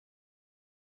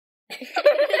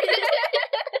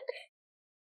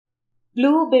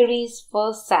Blueberries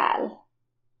for Sal.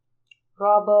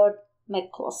 Robert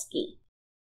McCloskey.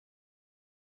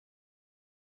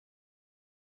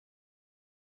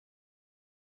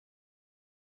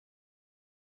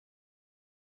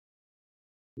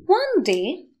 One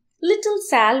day, little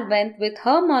Sal went with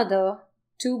her mother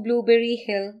to Blueberry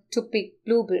Hill to pick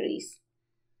blueberries.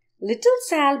 Little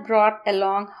Sal brought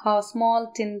along her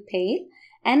small tin pail,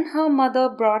 and her mother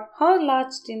brought her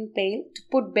large tin pail to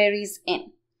put berries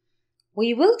in.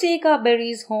 "We will take our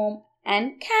berries home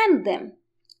and can them,"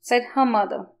 said her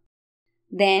mother.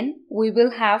 "Then we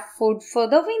will have food for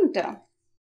the winter."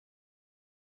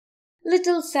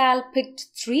 Little Sal picked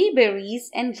 3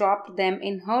 berries and dropped them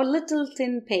in her little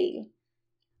tin pail.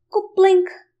 Kuplink,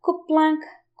 kuplank,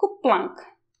 kuplunk.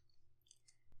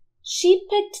 She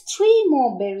picked 3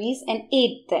 more berries and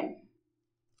ate them.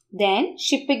 Then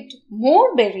she picked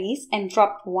more berries and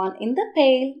dropped one in the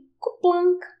pail,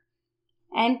 kuplunk,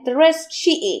 and the rest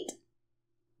she ate.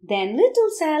 Then little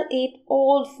Sal ate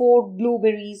all 4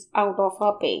 blueberries out of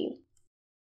her pail.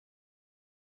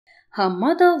 Her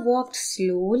mother walked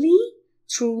slowly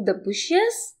through the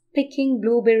bushes, picking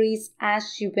blueberries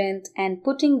as she went and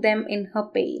putting them in her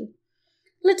pail.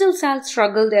 Little Sal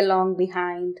struggled along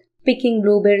behind, picking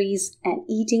blueberries and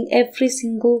eating every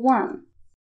single one.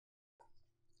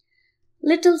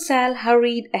 Little Sal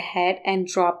hurried ahead and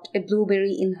dropped a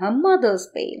blueberry in her mother's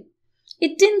pail.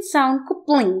 It didn't sound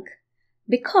kuplink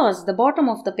because the bottom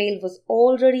of the pail was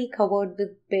already covered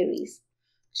with berries.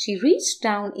 She reached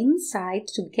down inside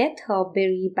to get her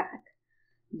berry back.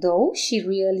 Though she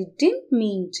really didn't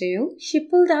mean to, she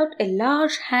pulled out a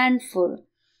large handful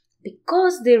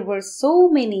because there were so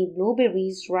many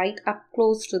blueberries right up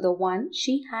close to the one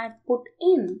she had put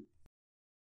in.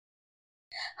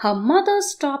 Her mother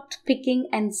stopped picking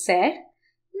and said,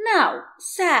 "Now,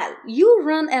 Sal, you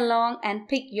run along and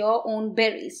pick your own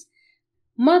berries.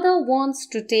 Mother wants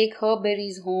to take her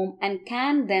berries home and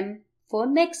can them for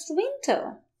next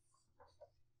winter."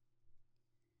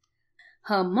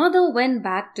 Her mother went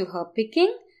back to her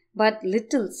picking, but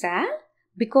little Sal,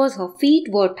 because her feet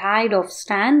were tired of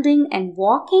standing and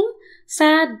walking,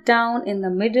 sat down in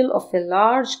the middle of a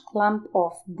large clump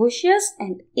of bushes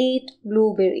and ate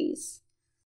blueberries.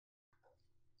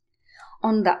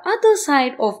 On the other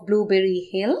side of Blueberry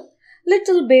Hill,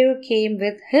 Little Bear came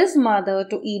with his mother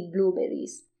to eat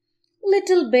blueberries.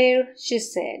 "Little Bear," she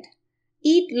said,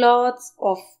 "eat lots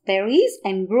of berries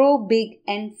and grow big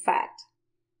and fat.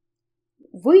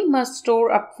 We must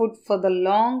store up food for the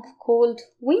long, cold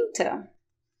winter."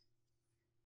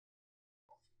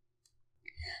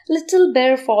 Little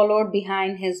Bear followed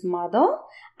behind his mother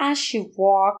as she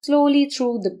walked slowly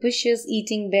through the bushes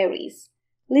eating berries.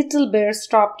 Little Bear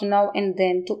stopped now and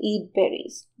then to eat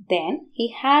berries. Then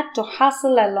he had to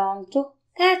hustle along to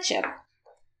catch up.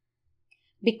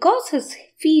 Because his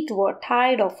feet were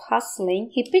tired of hustling,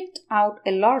 he picked out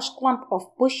a large clump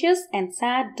of bushes and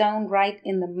sat down right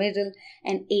in the middle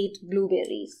and ate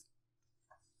blueberries.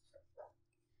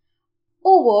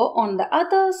 Over on the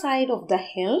other side of the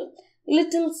hill,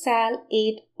 little Sal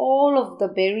ate all of the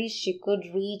berries she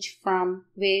could reach from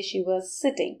where she was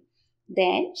sitting.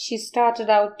 Then she started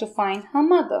out to find her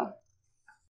mother.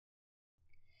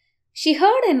 She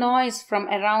heard a noise from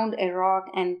around a rock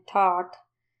and thought,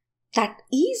 "That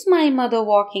is my mother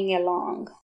walking along."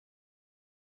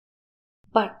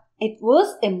 But it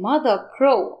was a mother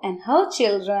crow and her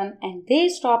children, and they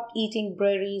stopped eating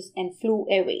berries and flew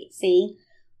away, saying,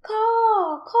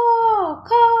 "Caw, caw,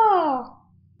 caw."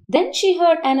 Then she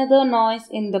heard another noise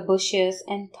in the bushes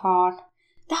and thought,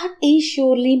 "That is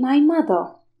surely my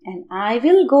mother, and I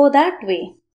will go that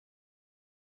way."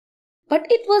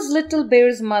 But it was Little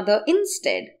Bear's mother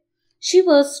instead. She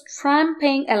was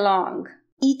tramping along,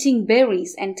 eating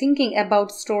berries and thinking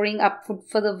about storing up food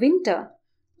for the winter.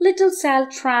 Little Sal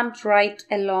tramped right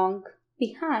along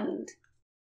behind.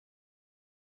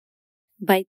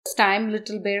 By this time,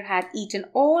 Little Bear had eaten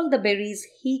all the berries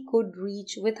he could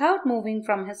reach without moving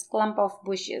from his clump of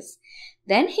bushes.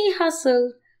 Then he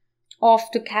hustled off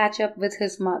to catch up with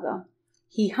his mother.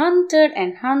 He hunted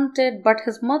and hunted, but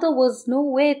his mother was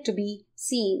nowhere to be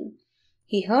seen.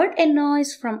 He heard a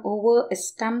noise from over a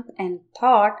stump and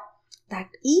thought, "That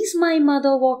is my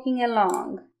mother walking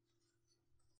along."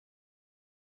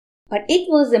 But it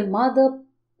was a mother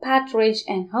partridge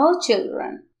and her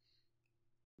children.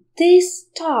 They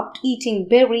stopped eating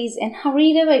berries and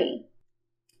hurried away.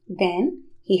 Then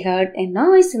he heard a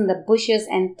noise in the bushes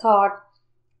and thought,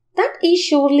 "That is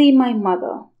surely my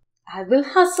mother. I will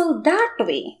hustle that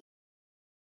way."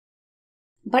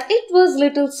 But it was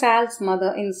little Sal's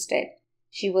mother instead.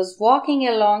 She was walking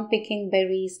along picking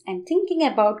berries and thinking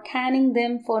about canning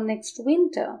them for next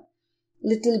winter.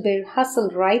 Little Bear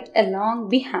hustled right along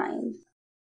behind.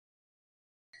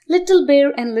 Little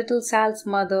Bear and Little Sal's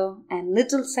mother and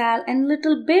Little Sal and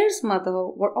Little Bear's mother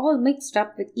were all mixed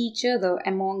up with each other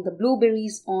among the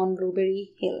blueberries on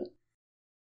Blueberry Hill.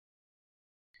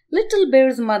 Little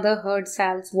Bear's mother heard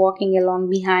Sal's walking along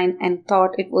behind and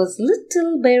thought it was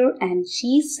Little Bear, and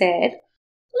she said,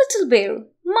 "Little Bear,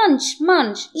 munch,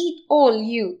 munch, eat all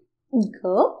you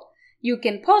gulp you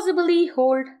can possibly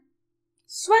hold."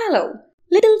 "Swallow."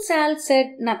 Little Sal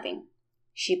said nothing.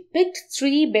 She picked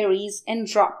 3 berries and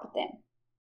dropped them.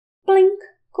 Plink,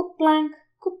 kuplank,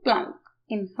 kuplunk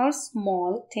in her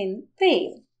small tin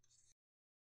pail.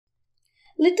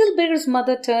 Little Bear's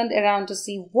mother turned around to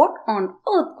see what on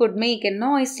earth could make a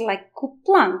noise like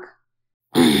kuplunk.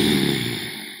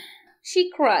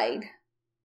 She cried,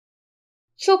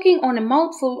 choking on a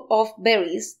mouthful of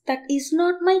berries. "That is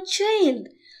not my child.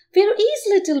 Where is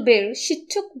Little Bear?" She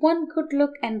took one good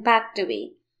look and backed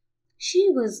away. She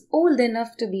was old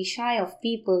enough to be shy of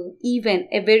people, even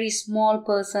a very small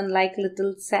person like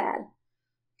Little Sal.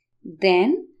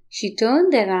 Then she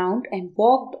turned around and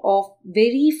walked off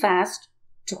very fast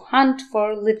to hunt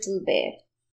for Little Bear.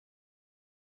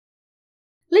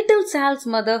 Little Sal's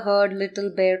mother heard Little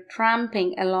Bear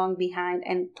tramping along behind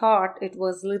and thought it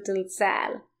was Little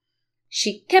Sal.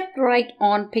 She kept right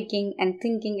on picking and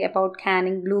thinking about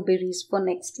canning blueberries for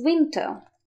next winter.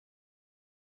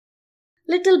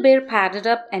 Little Bear padded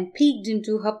up and peeked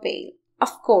into her pail.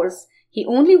 Of course, he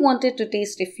only wanted to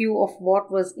taste a few of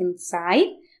what was inside,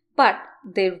 but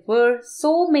there were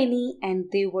so many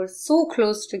and they were so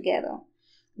close together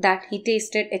that he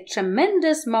tasted a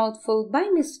tremendous mouthful by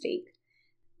mistake.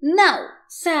 "Now,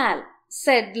 Sal,"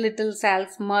 said Little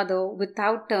Sal's mother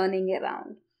without turning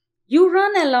around, "you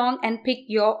run along and pick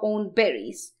your own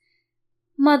berries.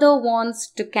 Mother wants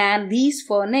to can these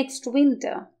for next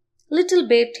winter." Little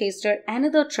Bear tasted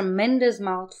another tremendous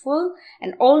mouthful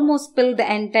and almost spilled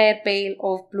the entire pail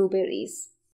of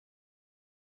blueberries.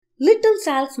 Little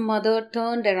Sal's mother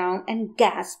turned around and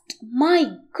gasped,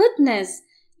 "My goodness!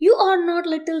 You are not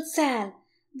Little Sal.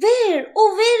 Where,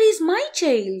 oh, where is my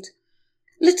child?"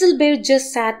 Little Bear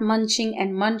just sat munching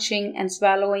and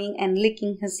swallowing and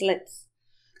licking his lips.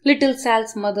 Little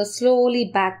Sal's mother slowly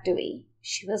backed away.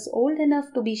 She was old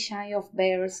enough to be shy of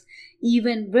bears,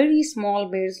 even very small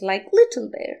bears like Little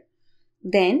Bear.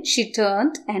 Then she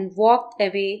turned and walked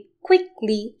away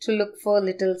quickly to look for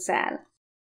Little Sal.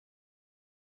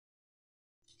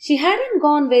 She hadn't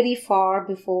gone very far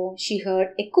before she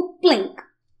heard a kuplink.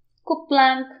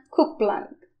 Kuplank,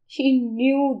 kuplank. She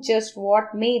knew just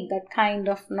what made that kind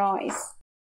of noise.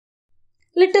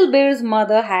 Little Bear's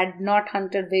mother had not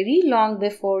hunted very long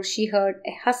before she heard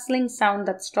a hustling sound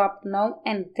that stopped now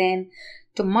and then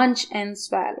to munch and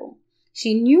swallow.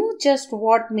 She knew just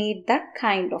what made that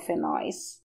kind of a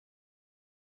noise.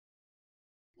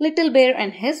 Little Bear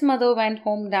and his mother went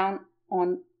home down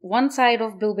on one side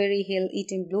of Blueberry Hill,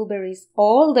 eating blueberries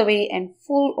all the way and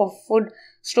full of food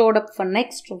stored up for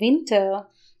next winter.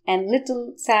 And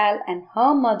Little Sal and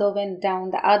her mother went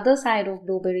down the other side of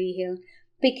Blueberry Hill,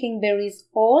 picking berries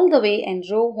all the way, and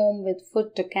drove home with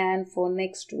food to can for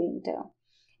next winter.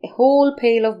 A whole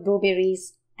pail of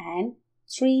blueberries and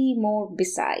 3 more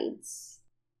besides.